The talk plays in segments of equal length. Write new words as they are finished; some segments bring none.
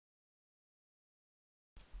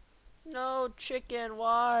No, chicken,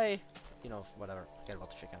 why? You know, whatever. Forget about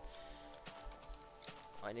the chicken.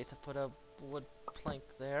 I need to put a wood plank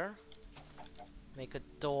there. Make a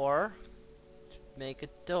door. Make a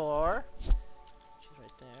door. She's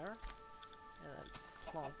right there. And then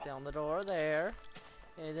plonk down the door there.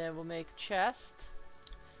 And then we'll make a chest.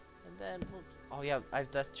 And then we'll... Oh yeah, I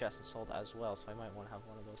have death chest installed as well, so I might want to have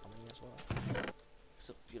one of those on me as well.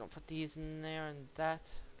 So you don't put these in there and that.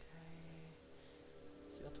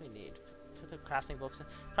 Okay. See what do we need? Put the crafting books in.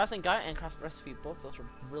 Crafting guide and craft recipe book. Those are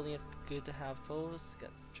brilliant. Good to have those. Get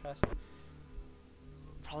chest.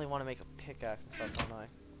 Probably want to make a pickaxe and stuff, don't I?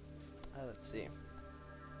 Let's see.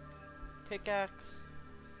 Pickaxe.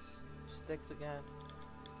 Sticks again.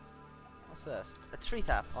 What's this? A tree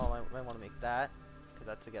tap. Oh, I might want to make that. Because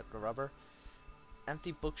that's to get the rubber.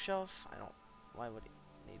 Empty bookshelf. I don't. Why would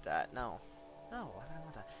he need that? No. No, why would I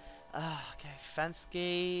want that? Okay. Fence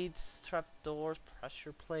gates. Trap doors.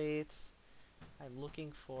 Pressure plates. I'm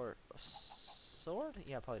looking for a sword?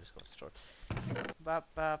 Yeah, probably just go with sword. Bop,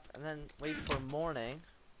 bop. And then wait for morning.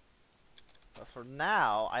 But for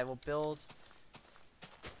now, I will build...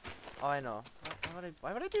 Oh, I know.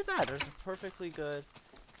 Why would I do that? There's a perfectly good...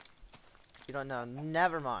 You don't know.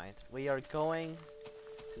 Never mind. We're going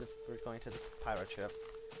to the pirate ship.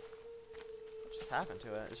 What just happened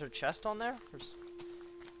to it? Is there a chest on there?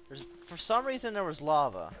 There's for some reason there was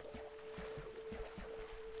lava.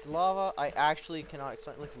 Lava, I actually cannot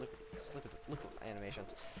explain. Look at the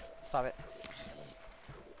animations. Stop it.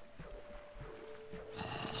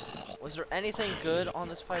 Was there anything good on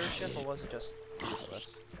this pirate ship, or was it just useless?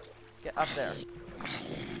 Get up there.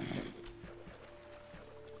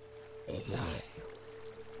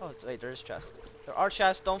 Oh, wait, there is chest. There are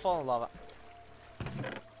chests. Don't fall in lava.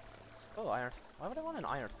 Oh, iron. Why would I want an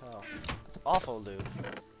iron toe? It's awful loot.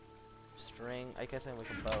 String. I guess then we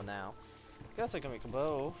can bow now. Guess I can make a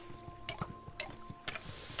bow.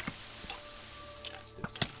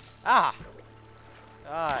 Ah!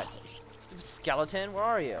 God. Stupid skeleton, where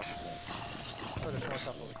are you? Oh, there's more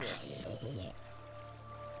stuff over here.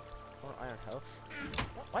 More iron hoe.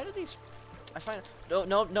 Why do these... I find... No,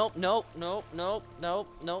 no, no, no, no, no, no,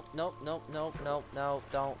 no, no, no, no, no,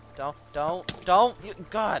 no, don't, you,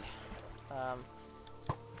 God!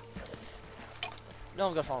 No,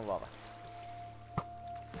 I'm gonna fall in lava.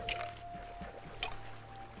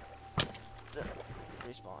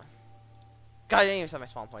 Respawn. God, I didn't even set my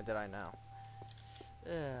spawn point, did I now?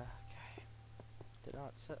 Okay. Did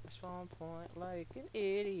not set my spawn point like an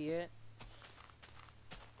idiot.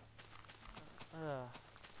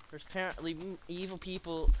 There's apparently evil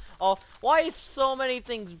people. Oh, why is so many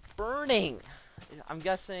things burning? I'm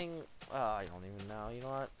guessing. I don't even know. You know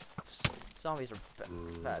what? Zombies are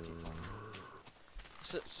bad people.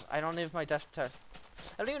 So, I don't know if my death test.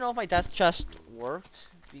 I don't even know if my death chest worked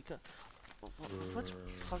because. What's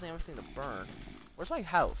causing everything to burn? Where's my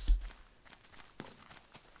house?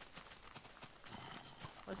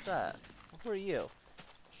 What's that? Who are you?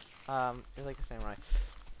 You're like the same, right?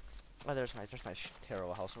 Oh, there's my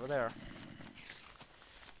terrible house over there.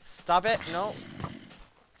 Stop it! No.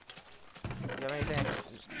 You have anything?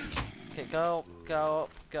 Okay, go, go,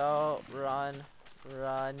 go, run,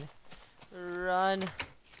 run, run.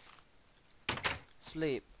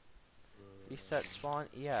 Sleep. Reset spawn.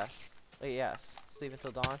 Yes. Wait, yes. Sleep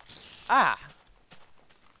until dawn. Ah!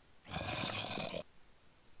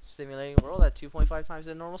 Stimulating world at 2.5 times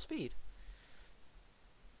the normal speed.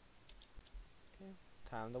 Okay.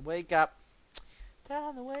 Time to wake up.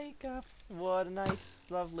 Time to wake up. What a nice,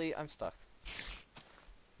 lovely... I'm stuck.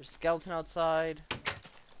 There's a skeleton outside.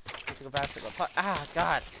 To go back to the... Ah,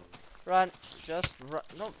 God! Run. Just run.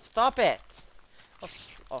 No, stop it!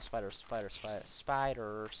 Oh, spiders, spiders, spiders,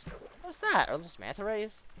 spiders. What's that? Are those manta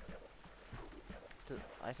rays?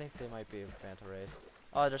 I think they might be manta rays.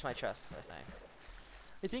 Oh, there's my chest,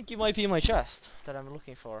 I think you might be my chest that I'm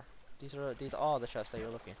looking for. These are all the chests that you're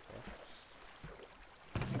looking for.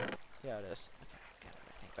 Yeah, it is. Okay, get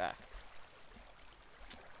everything back.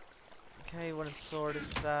 Okay, wooden sword is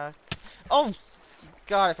back. Oh!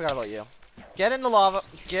 God, I forgot about you. Get in the lava.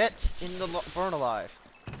 Get in the burn alive.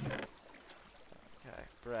 Okay,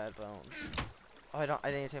 bread bones. Oh, I didn't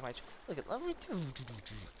even take my... Look at... Let me...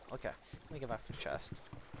 Okay, let me get back to the chest.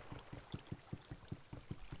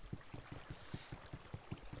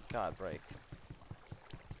 God, break.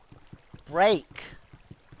 Break!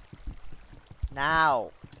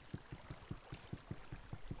 Now!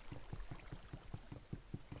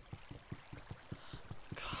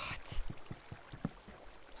 God.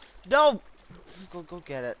 No! Go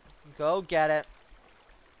get it. Go get it.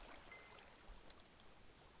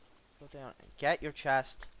 Go down and get your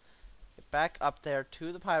chest. Get back up there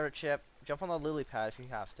to the pirate ship. Jump on the lily pad if you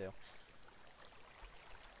have to.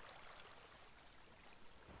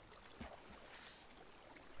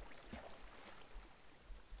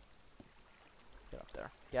 Get up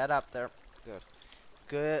there. Get up there.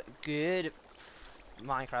 Good. Good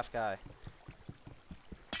Minecraft guy.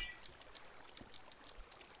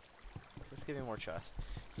 Let's give me more chest.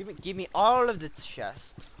 Give me all of the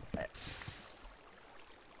chest. Okay.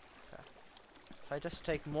 If I just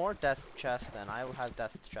take more death chest, then I will have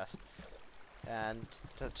death chest. And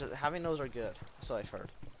having those are good. So I've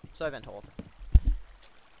heard. So I've been told.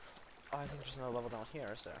 Oh, I think there's another level down here,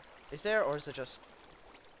 is there? Is there, or is it just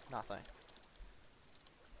nothing?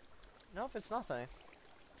 Nope, it's nothing.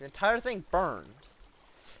 The entire thing burned.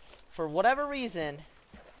 For whatever reason,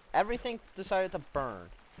 everything decided to burn.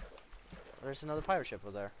 There's another pirate ship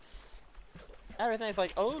over there. Everything's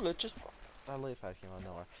like, oh, let's just... That lily pad came out of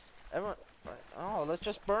nowhere. Everyone... Oh, let's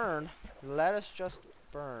just burn. Let us just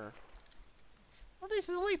burn. Where are these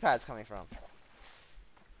lily pads coming from?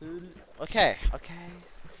 Okay, okay.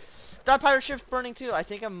 That pirate ship's burning too. I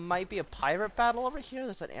think it might be a pirate battle over here.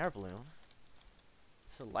 There's an air balloon.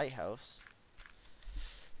 It's a lighthouse.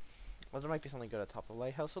 Well, there might be something good at the top of the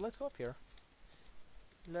lighthouse, so let's go up here.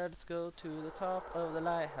 Let's go to the top of the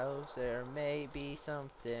lighthouse. There may be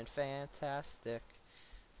something fantastic.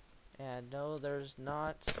 And no, there's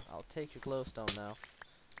not. I'll take your glowstone now.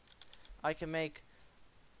 I can make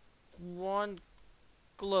one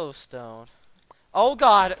glowstone. Oh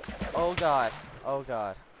god! Oh god! Oh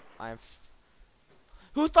god!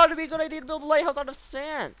 Who thought it'd be a good idea to build a lighthouse out of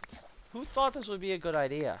sand? Who thought this would be a good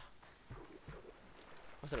idea?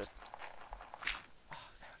 What's it? Oh,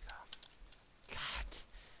 there we go. God,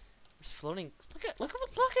 it's floating. Look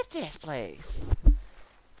at this place.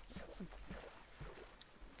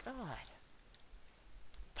 God.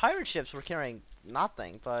 Pirate ships were carrying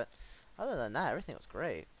nothing, but other than that, everything was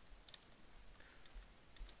great.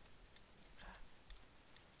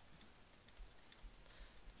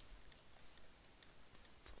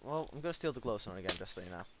 Well, I'm gonna steal the glowstone again, just so you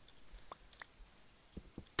know.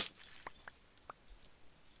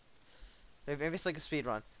 Maybe it's like a speed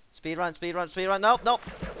run. Speed run, speed run, speed run. Nope, nope.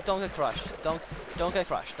 Don't get crushed. Don't get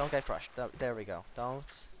crushed. Don't get crushed. There we go. Don't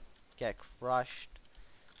get crushed.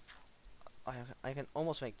 I can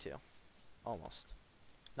almost make two. Almost.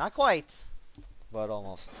 Not quite, but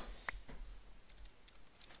almost.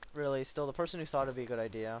 Really, still the person who thought it'd be a good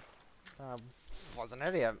idea was an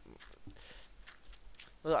idiot.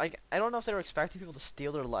 Well, I don't know if they were expecting people to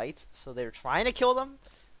steal their light, so they were trying to kill them,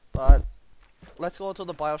 but let's go to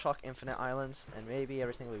the Bioshock Infinite Islands, and maybe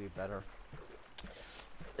everything will be better.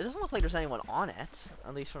 It doesn't look like there's anyone on it,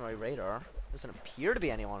 at least from my radar. There doesn't appear to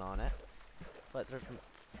be anyone on it, but there's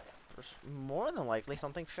more than likely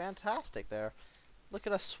something fantastic there. Look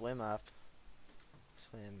at us swim up.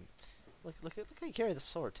 Swim. Look at you carry the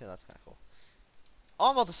sword too. That's kind of cool. Oh,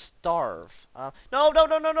 I'm about to starve.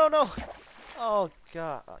 No. Oh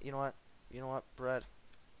god. You know what? You know what? Bread.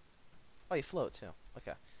 Oh, you float too.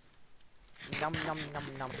 Okay. Num num num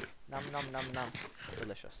num num num num num.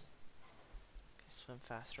 Delicious. Okay, swim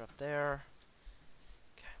faster up there.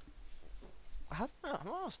 Okay. I'm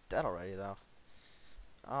almost dead already though.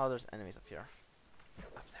 Oh, there's enemies up here.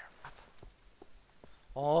 Up there. Up.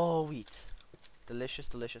 Oh, wheat. Delicious,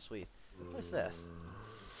 delicious wheat. What's this?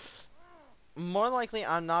 More likely,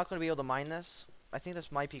 I'm not going to be able to mine this. I think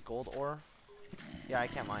this might be gold ore. Yeah, I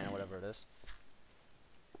can't mine it, whatever it is.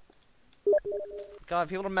 God,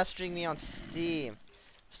 people are messaging me on Steam.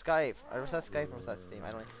 Skype. Or was that Skype or was that Steam?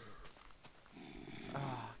 I don't...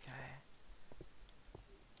 Oh, okay.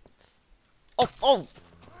 Oh!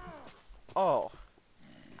 Oh!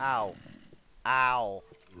 Ow. Ow.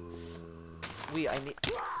 Wait, I need...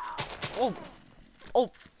 Oh!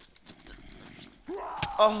 Oh!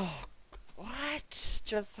 Oh! What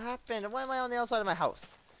just happened? Why am I on the outside of my house?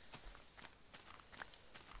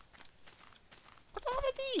 What are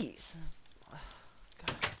these?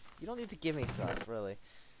 God, you don't need to give me stuff, really.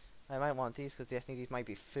 I might want these because I think these might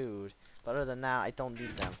be food. But other than that, I don't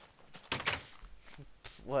need them.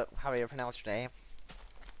 What? How do you pronounce your name?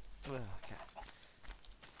 Ugh, okay.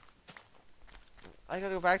 I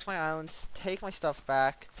gotta go back to my island, take my stuff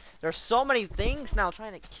back. There's so many things now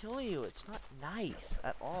trying to kill you. It's not nice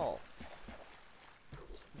at all.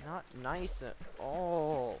 It's not nice at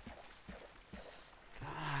all.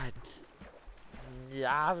 God.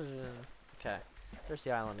 Yeah. Okay. There's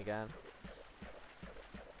the island again.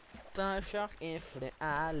 Bioshock Infinite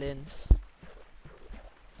Islands.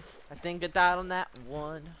 I think I died on that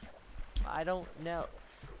one. I don't know.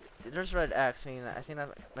 There's red X, meaning I think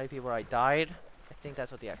that might be where I died. I think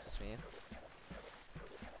that's what the X's mean.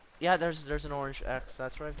 Yeah, there's an orange X.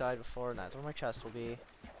 That's where I've died before, and that's where my chest will be.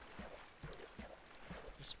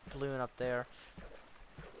 Just balloon up there.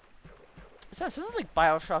 This is like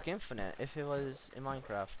Bioshock Infinite if it was in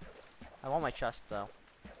Minecraft. I want my chest though.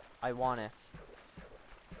 I want it.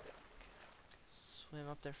 Swim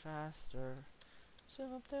up there faster.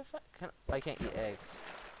 Swim up there fast. I can't eat eggs.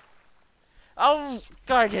 Oh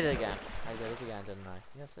God! I did it again. I did it again, didn't I?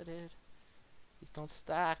 Yes, I did. These don't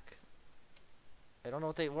stack. I don't know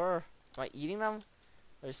what they were. Am I eating them?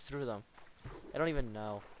 I just threw them. I don't even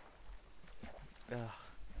know. Ugh.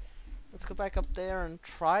 Let's go back up there and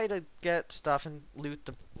try to get stuff and loot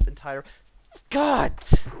the entire... God!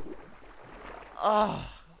 Oh,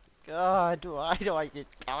 God, why do I keep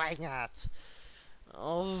doing that?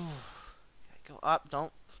 Oh, go up,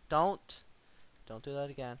 don't do that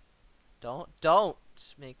again. Don't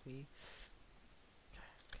make me...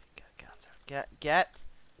 Get up there, get,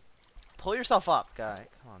 pull yourself up, guy.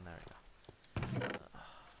 Come on, there we go.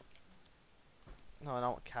 No, I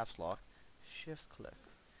don't want caps lock. Shift click.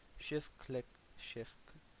 Shift click. Shift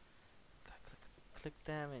click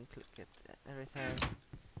them and click it. Everything.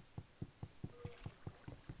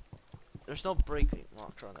 There's no breaking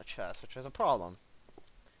marker on the chest, which is a problem.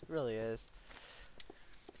 It really is.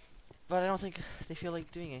 But I don't think they feel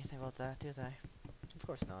like doing anything about that, do they? Of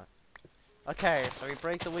course not. Okay, so we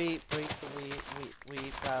break the wheat, wheat,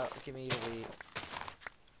 give me the wheat.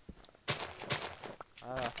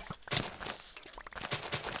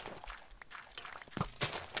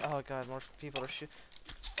 Oh God, more people are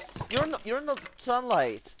You're in the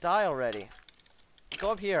sunlight. Die already.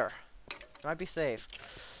 Go up here. You might be safe.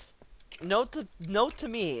 Note to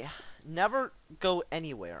me. Never go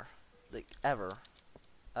anywhere, like ever,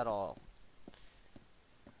 at all.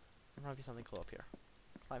 There might be something cool up here.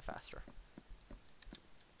 Climb faster.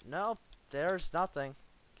 Nope. There's nothing.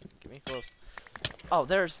 Get me close. Oh,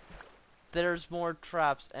 there's more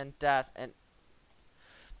traps and death and.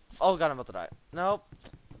 Oh God, I'm about to die. Nope.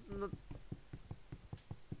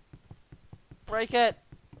 Break it!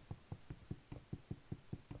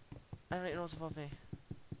 I don't even know what's above me.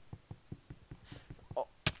 Oh.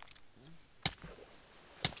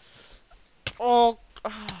 Oh.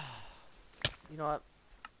 You know what?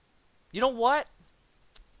 You know what?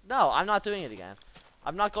 No, I'm not doing it again.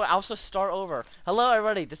 I'm not going. I'll just start over. Hello,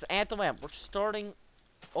 everybody. This is Anthnwam. We're starting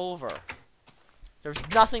over. There's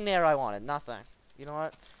nothing there I wanted. Nothing. You know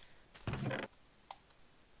what?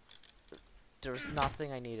 There's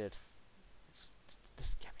nothing I needed.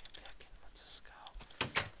 Just get me a pick and let's just go.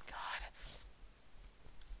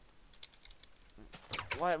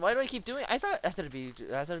 God. Why do I keep doing it? I thought it'd be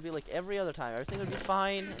like every other time. Everything would be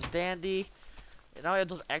fine and dandy. And now I have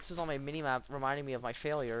those X's on my minimap reminding me of my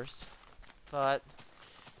failures. But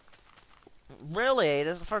really,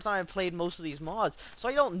 this is the first time I've played most of these mods, so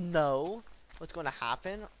I don't know what's going to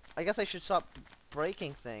happen. I guess I should stop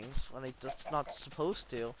breaking things when I'm not supposed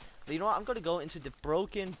to. But you know what? I'm going to go into the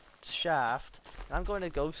broken shaft, and I'm going to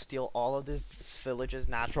go steal all of the village's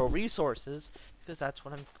natural resources because that's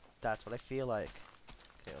what I feel like.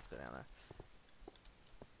 Okay, let's go down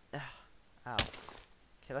there. Ow.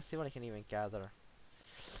 Okay, let's see what I can even gather.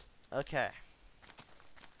 Okay.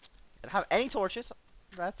 I don't have any torches.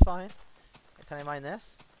 That's fine. Can I mine this?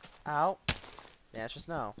 Ow. The answer's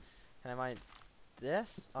no. Can I mine this?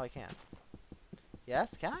 Oh, I can. Yes,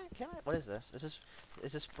 can I? Can I? What is this?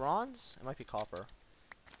 Is this bronze? It might be copper.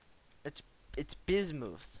 It's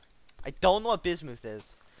bismuth. I don't know what bismuth is.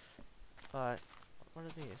 But what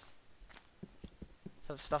are these?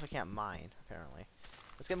 Some stuff I can't mine, apparently.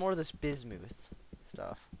 Let's get more of this bismuth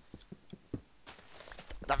stuff.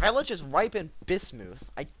 The village is ripe in bismuth.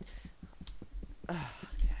 I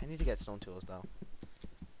need to get stone tools though.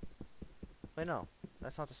 Wait, no,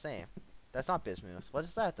 that's not the same. That's not bismuth. What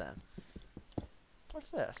is that then?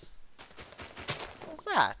 What's this? What's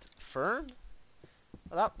that? Fern?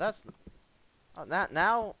 Well, that's that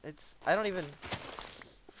now. It's I don't even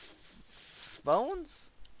bones.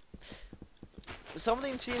 Some of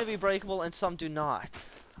them seem to be breakable and some do not.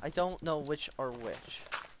 I don't know which are which,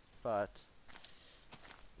 but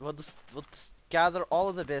we'll just gather all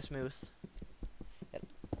of the bismuth.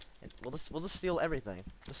 We'll just steal everything.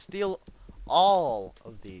 Just steal all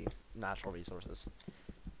of the natural resources.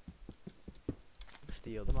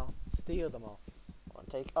 Steal them all. Steal them all. I want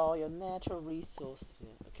to take all your natural resources.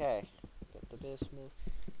 Okay. Get the bismuth.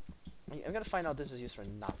 I'm gonna find out this is used for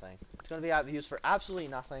nothing. It's gonna be used for absolutely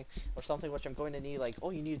nothing, or something which I'm going to need. Like, oh,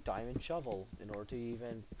 you need a diamond shovel in order to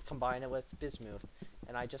even combine it with bismuth.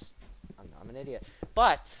 And I'm an idiot.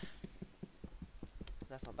 But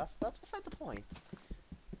that's beside the point.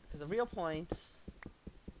 Because the real point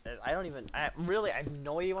I don't even. Really, I have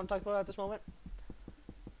no idea what I'm talking about at this moment.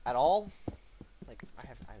 At all. Like, I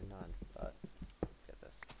have none. But get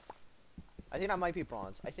this. I think that might be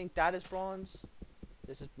bronze. I think that is bronze.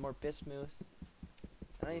 This is more bismuth.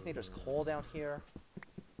 And then you think there's coal down here.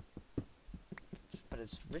 But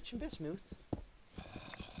it's rich in bismuth.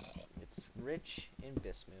 It's rich in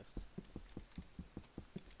bismuth.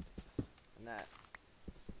 And that.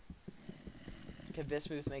 Can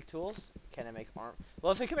bismuth make tools? Can it make arm?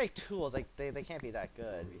 Well, if it can make tools, like they can't be that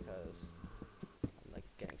good because I'm like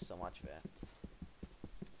getting so much of it.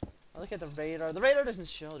 I look at the radar. The radar doesn't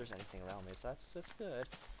show there's anything around me, so that's good.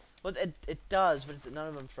 Well, it does, but none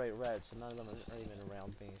of them's bright red, so none of them are even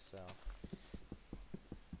around me. So.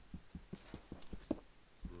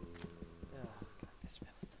 Oh, God,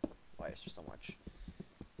 bismuth. Why is there so much?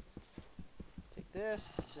 Take this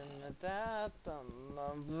and that.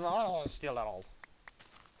 Oh, steal that all.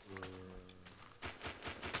 I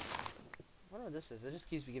wonder what this is. It just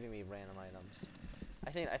keeps giving me random items.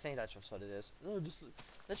 I think that's just what it is. No,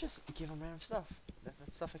 let's just give them random stuff.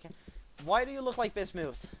 That's stuff I can. Why do you look like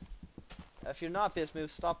bismuth? If you're not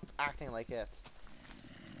bismuth, stop acting like it.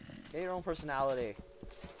 Get your own personality.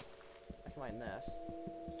 I can mine this.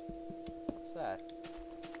 What's that?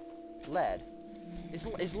 Lead.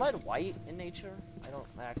 Is lead white in nature?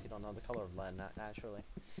 I actually don't know the color of lead naturally.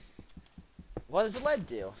 What does the lead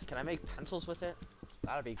do? Can I make pencils with it?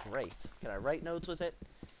 That'd be great. Can I write notes with it?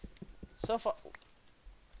 So far,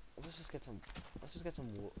 let's just get some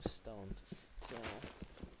stone. So,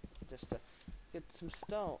 just to get some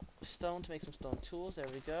stone to make some stone tools. There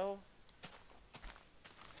we go.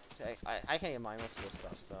 Okay, I can't even mine most of this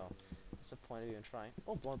stuff, so what's the point of even trying?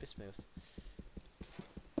 Oh, more bismuth.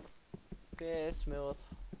 Bismuth.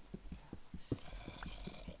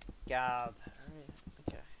 God.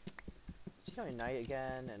 Okay. It's becoming night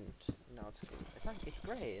again, and no, it's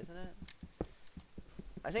gray, isn't it?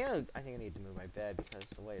 I think I need to move my bed because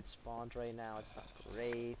the way it's spawned right now, it's not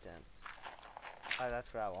great. And oh, that's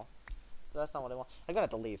gravel. But that's not what I want. I'm gonna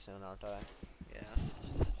have to leave soon, aren't I? Yeah.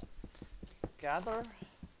 Gather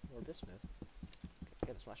more bismuth.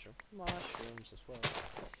 Get this mushroom. Mushrooms as well.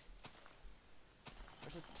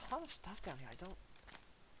 There's a ton of stuff down here. I don't.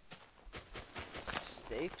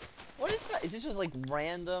 Steak. What is that? Is this just like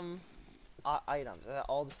random items?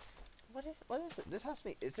 All this. What is it? This has to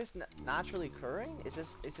be. Is this naturally occurring? Is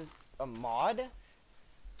this a mod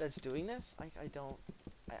that's doing this? I don't.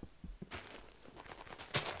 What's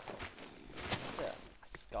this? A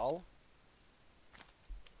skull?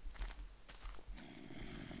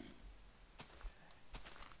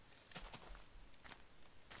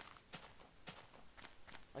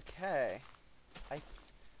 Okay.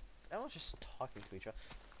 Everyone's just talking to each other.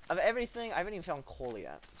 Of everything, I haven't even found coal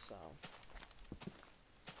yet, so.